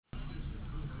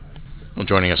Well,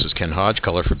 joining us is Ken Hodge,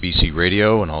 color for BC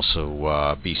Radio, and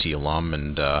also BC alum,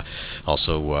 and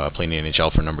also playing the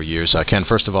NHL for a number of years. Ken,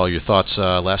 first of all, your thoughts?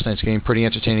 Last night's game, pretty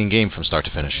entertaining game from start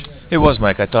to finish. It was,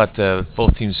 Mike. I thought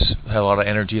both teams had a lot of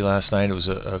energy last night. It was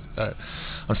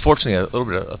unfortunately a little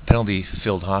bit of a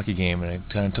penalty-filled hockey game, and it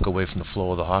kind of took away from the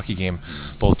flow of the hockey game.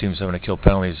 Both teams having to kill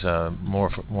penalties,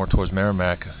 more towards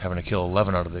Merrimack having to kill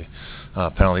 11 out of the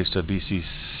penalties to BC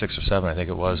 6 or 7, I think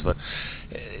it was. But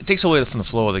it takes away from the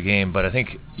flow of the game. But I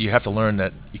think you have to learn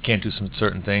that you can't do some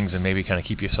certain things and maybe kind of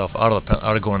keep yourself out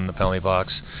of going in the penalty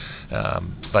box.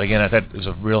 But again, I thought it was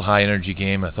a real high-energy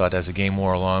game. I thought as the game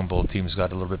wore along, both teams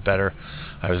got a little bit better.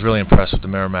 I was really impressed with the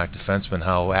Merrimack defensemen,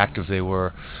 how active they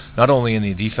were, not only in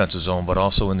the defensive zone but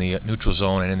also in the neutral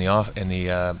zone and in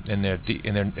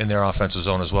their offensive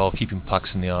zone as well, keeping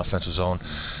pucks in the offensive zone,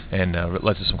 and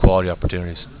led to some quality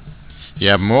opportunities.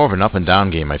 Yeah, more of an up and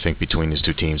down game, I think, between these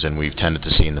two teams than we've tended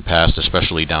to see in the past,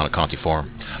 especially down at Conti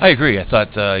Forum. I agree. I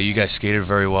thought you guys skated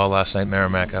very well last night,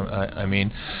 Merrimack.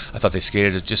 I thought they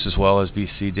skated just as well as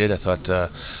BC did. I thought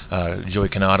Joey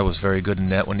Canada was very good in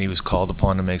net when he was called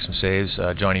upon to make some saves.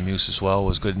 Johnny Muse as well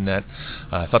was good in net.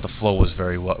 I thought the flow was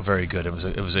very good. It was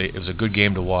a good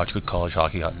game to watch. Good college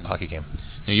hockey game.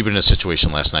 You've been in a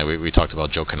situation last night. We talked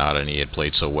about Joe Canada, and he had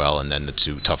played so well, and then the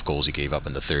two tough goals he gave up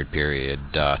in the third period.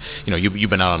 You've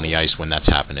been out on the ice when that's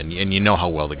happened, and you know how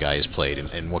well the guy has played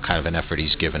and what kind of an effort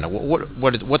he's given.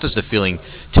 What does the feeling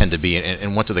tend to be,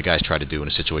 and what do the guys try to do in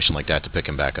a situation like that to pick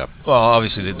him back up? Well,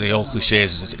 obviously the old cliche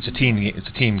is it's a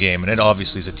team game, and it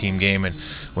obviously is a team game. And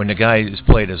when the guy has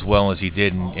played as well as he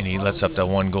did, and he lets up that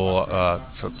one goal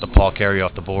for the Paul Carey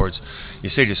off the boards, you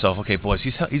say to yourself, okay, boys,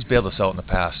 he's bailed us out in the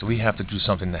past. We have to do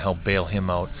something to help bail him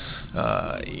out.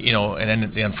 And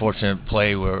then the unfortunate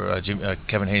play where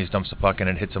Kevin Hayes dumps the puck and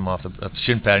it hits him off the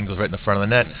shin pad and goes right in the front of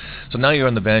the net. So now you're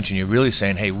on the bench and you're really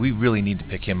saying, hey, we really need to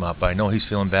pick him up. I know he's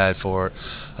feeling bad for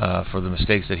the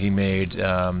mistakes that he made.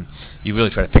 You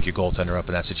really try to pick your goaltender up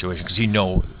in that situation because you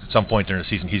know at some point during the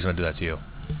season he's going to do that to you.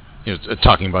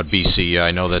 Talking about BC,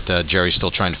 I know that Jerry's still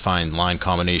trying to find line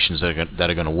combinations that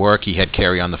are going to work. He had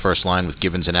Carey on the first line with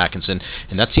Gibbons and Atkinson,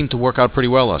 and that seemed to work out pretty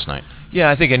well last night. Yeah,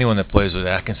 I think anyone that plays with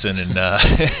Atkinson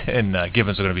and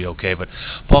Gibbons are going to be okay. But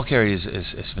Paul Carey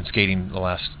has been skating the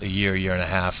last year and a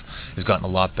half. Has gotten a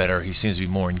lot better. He seems to be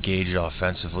more engaged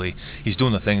offensively. He's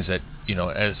doing the things that,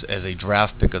 as a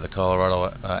draft pick of the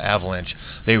Colorado Avalanche,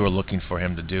 they were looking for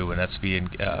him to do, and that's being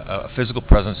a physical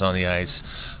presence on the ice,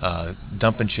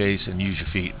 dump and chase, and use your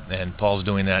feet. And Paul's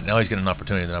doing that. Now he's getting an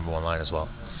opportunity in the number one line as well.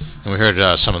 And we heard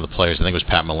some of the players, I think it was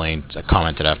Pat Mullane,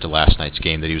 commented after last night's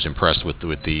game that he was impressed with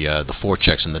the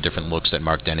forechecks and the different looks that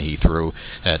Mark Dennehy threw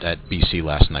at BC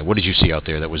last night. What did you see out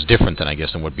there that was different than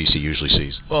what BC usually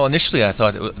sees? Well, initially I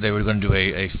thought they were going to do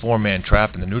a four-man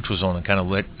trap in the neutral zone and kind of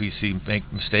let BC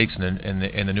make mistakes in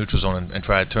the neutral zone and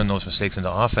try to turn those mistakes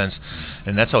into offense.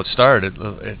 And that's how it started.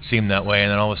 It seemed that way,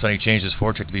 and then all of a sudden he changed his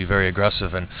forecheck to be very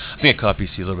aggressive, and I think it caught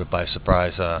BC a little bit by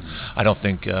surprise. I don't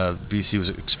think BC was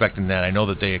expecting that. I know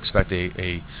that they expect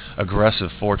a aggressive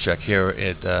forecheck here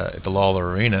at the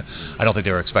Lawler Arena. I don't think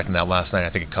they were expecting that last night. I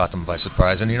think it caught them by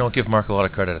surprise. And give Mark a lot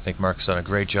of credit. I think Mark's done a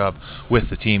great job with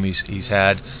the team he's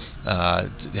had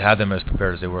them as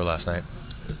prepared as they were last night.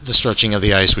 The stretching of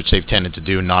the ice, which they've tended to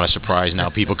do, not a surprise now.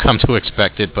 People come to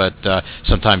expect it, but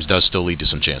sometimes does still lead to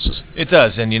some chances. It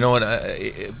does, and you know what?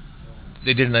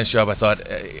 They did a nice job. I thought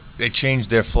they changed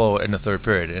their flow in the third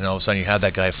period, and all of a sudden you have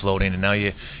that guy floating, and now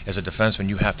you, as a defenseman,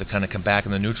 you have to kind of come back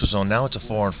in the neutral zone. Now it's a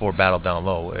 4-on-4 battle down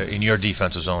low in your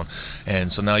defensive zone,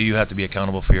 and so now you have to be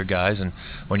accountable for your guys. And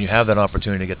when you have that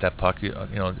opportunity to get that puck,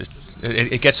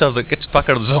 it gets puck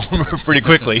out of the zone pretty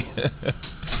quickly.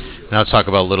 Now let's talk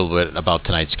about a little bit about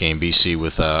tonight's game. BC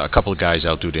with a couple of guys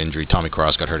out due to injury. Tommy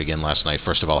Cross got hurt again last night.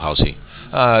 First of all, how's he?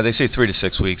 They say 3 to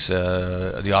 6 weeks.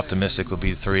 The optimistic will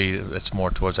be 3. It's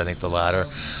more towards, I think, the latter.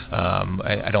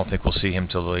 I don't think we'll see him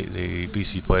till the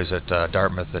BC plays at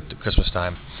Dartmouth at Christmas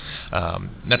time.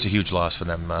 That's a huge loss for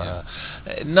them.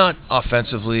 Not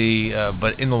offensively,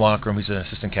 but in the locker room, he's an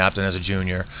assistant captain as a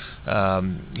junior.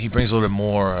 He brings a little bit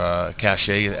more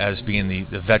cachet as being the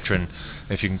veteran,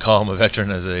 if you can call him a veteran,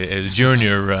 as a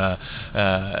junior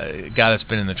guy that's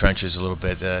been in the trenches a little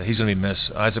bit. He's going to be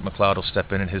missed. Isaac McLeod will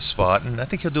step in his spot, and I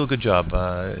think he'll do a good job.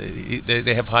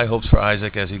 They have high hopes for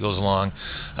Isaac as he goes along.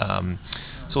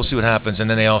 So we'll see what happens. And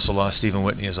then they also lost Stephen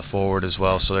Whitney as a forward as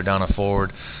well, so they're down a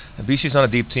forward. And BC's not a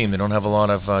deep team. They don't have a lot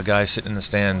of guys sitting in the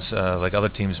stands like other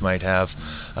teams might have.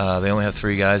 They only have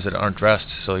 3 guys that aren't dressed,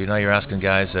 so now you're asking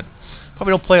guys that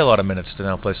probably don't play a lot of minutes to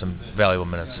now play some valuable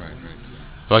minutes. Right.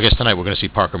 Well, I guess tonight we're going to see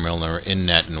Parker Milner in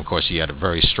net, and of course he had a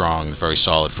very strong, very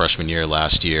solid freshman year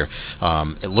last year.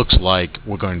 It looks like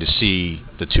we're going to see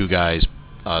the two guys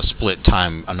split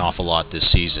time an awful lot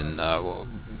this season.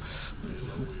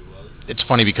 It's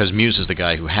funny because Muse is the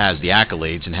guy who has the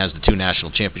accolades and has the 2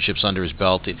 national championships under his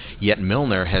belt, yet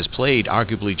Milner has played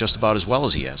arguably just about as well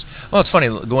as he has. Well, it's funny,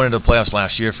 going into the playoffs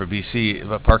last year for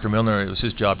BC, Parker Milner, it was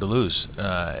his job to lose.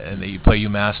 And you play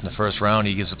UMass in the first round,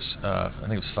 he gives up, I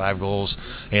think it was 5 goals.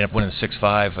 He ended up winning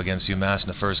 6-5 against UMass in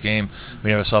the first game. We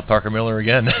never saw Parker Milner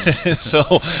again.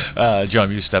 So John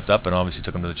Muse stepped up and obviously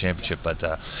took him to the championship. But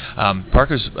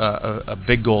Parker's a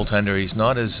big goaltender. He's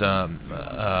not as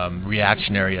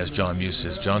reactionary as John Muse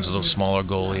is. John's a little smaller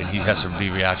goalie, and he has to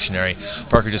be reactionary.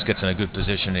 Parker just gets in a good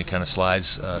position, and he kind of slides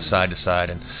side to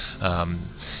side. And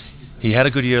he had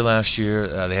a good year last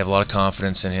year. They have a lot of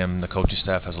confidence in him. The coaching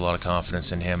staff has a lot of confidence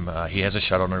in him. He has a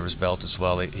shutout under his belt as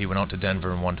well. He went out to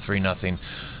Denver and won 3-0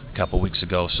 a couple weeks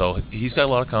ago. So he's got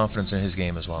a lot of confidence in his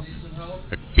game as well.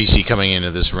 BC coming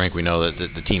into this rink, we know that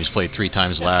the teams played 3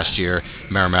 times last year.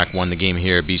 Merrimack won the game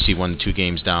here. BC won the 2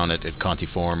 games down at Conti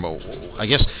Forum. I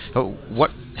guess, what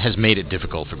has made it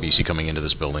difficult for BC coming into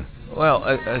this building? Well,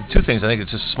 2 things. I think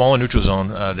it's a smaller neutral zone.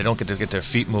 They don't get to get their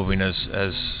feet moving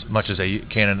as much as they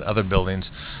can in other buildings.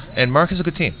 And Mark is a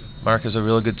good team. Mark is a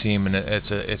really good team, and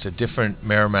it's a different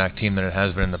Merrimack team than it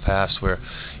has been in the past, where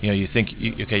you think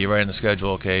okay, you're right in the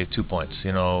schedule, okay, 2 points.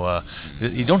 You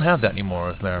don't have that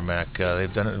anymore with Merrimack.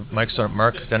 They've done it.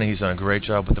 Mark Dennehy's done a great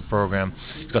job with the program.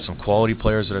 He's got some quality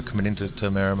players that are committing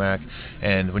to Merrimack,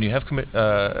 and when you have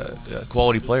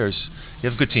quality players, you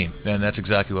have a good team, and that's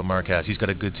exactly what Mark has. He's got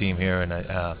a good team here, and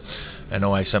I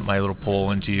know I sent my little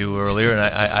poll into you earlier, and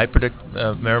I predict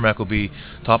Merrimack will be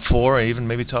top 4, or even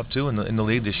maybe top 2 in the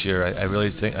league this year. I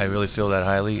really feel that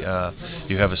highly.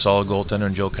 You have a solid goaltender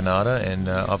in Joe Canada, and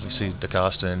obviously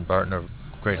DaCosta and Barton are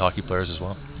great hockey players as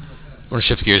well. I want to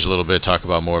shift gears a little bit, talk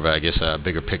about more of a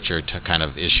bigger picture kind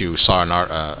of issue. Saw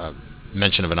an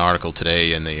mention of an article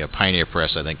today in the Pioneer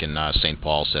Press, I think in St.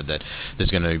 Paul, said that there's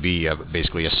going to be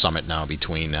basically a summit now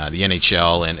between the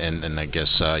NHL and I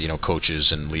guess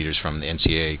coaches and leaders from the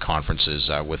NCAA conferences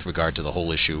with regard to the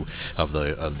whole issue of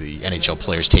the NHL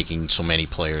players taking so many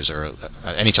players, or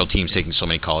NHL teams taking so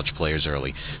many college players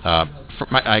early.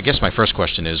 I guess my first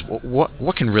question is,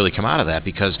 what can really come out of that?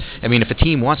 Because I mean, if a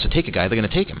team wants to take a guy, they're going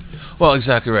to take him. Well,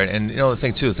 exactly right. And the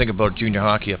thing too, think about junior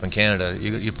hockey up in Canada.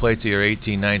 You play till you're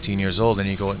 18, 19 years old, and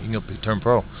you can turn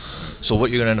pro. So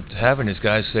what you're going to end up having is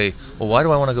guys say, well, why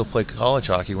do I want to go play college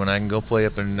hockey when I can go play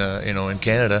up in in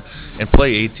Canada and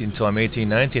play 18 until I'm 18,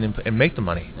 19 and make the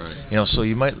money? Right. So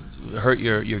you might hurt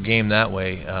your game that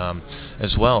way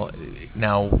as well.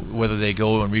 Now, whether they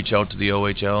go and reach out to the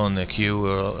OHL and the Q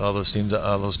or all those teams,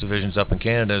 all those divisions up in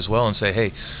Canada as well, and say,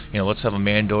 hey, let's have a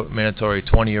mandatory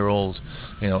 20-year-old,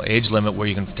 age limit where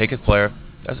you can take a player.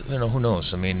 Who knows?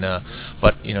 I mean,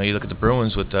 but you look at the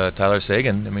Bruins with Tyler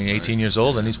Seguin. I mean, 18 years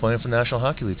old, and he's playing for the National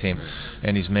Hockey League team,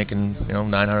 and he's making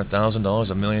 $900,000,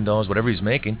 $1 million, whatever he's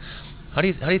making. How do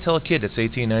you tell a kid that's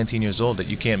 18, 19 years old that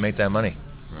you can't make that money?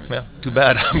 Yeah, too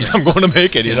bad. I'm going to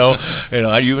make it.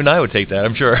 You and I would take that,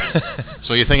 I'm sure.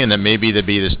 So you're thinking that maybe there'd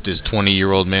be this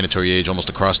 20-year-old mandatory age almost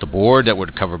across the board that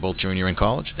would cover both junior and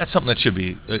college? That's something that should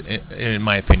be, in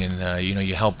my opinion.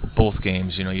 You help both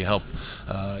games. You help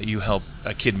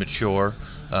a kid mature,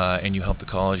 and you help the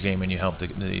college game, and you help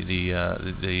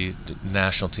the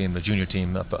national team, the junior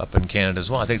team up in Canada as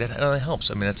well. I think that really helps.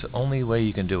 I mean, that's the only way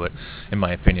you can do it, in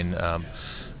my opinion.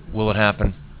 Will it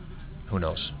happen? Who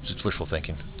knows? It's wishful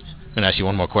thinking. I'm going to ask you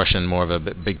one more question, more of a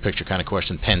big picture kind of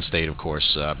question. Penn State, of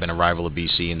course, been a rival of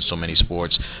BC in so many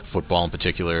sports, football in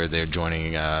particular. They're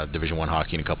joining Division I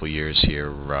hockey in a couple of years here.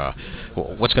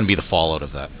 What's going to be the fallout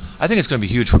of that? I think it's going to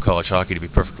be huge for college hockey, to be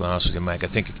perfectly honest with you, Mike.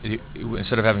 I think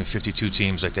instead of having 52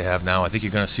 teams like they have now, I think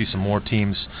you're going to see some more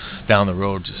teams down the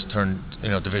road just turn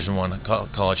Division I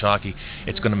college hockey.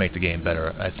 It's going to make the game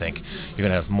better, I think. You're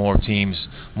going to have more teams,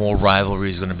 more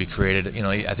rivalries going to be created.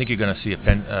 I think you're going to see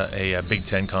a Big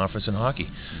Ten conference in hockey,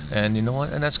 and you know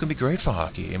what? And that's going to be great for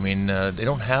hockey. I mean, they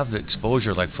don't have the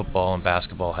exposure like football and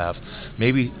basketball have.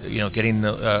 Maybe getting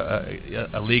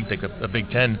a league like a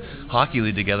Big Ten hockey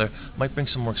league together might bring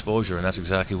some more exposure, and that's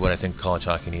exactly what I think college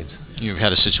hockey needs. You've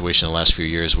had a situation in the last few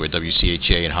years where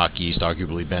WCHA and Hockey East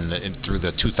arguably been through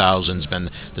the 2000s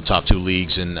been the top 2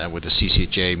 leagues, and with the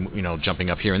CCHA jumping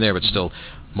up here and there, but still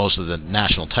most of the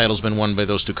national titles been won by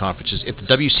those 2 conferences. If the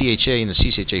WCHA and the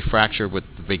CCHA fracture with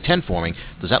the Big Ten forming,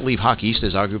 does that leave Hockey East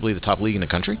as arguably the top league in the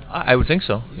country? I would think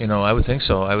so. I would think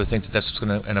so. I would think that that's what's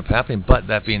going to end up happening. But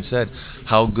that being said,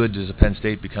 how good does Penn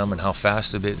State become, and how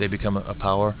fast do they become a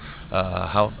power?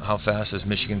 How fast does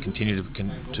Michigan continue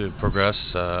to progress?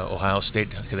 Ohio State,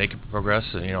 they can progress.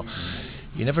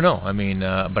 You never know. I mean,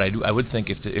 but I would think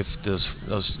if those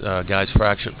guys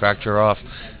fracture off,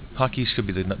 Hockey East could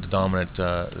be the dominant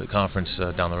conference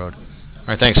down the road. All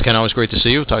right, thanks, Ken. Always great to see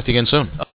you. Talk to you again soon.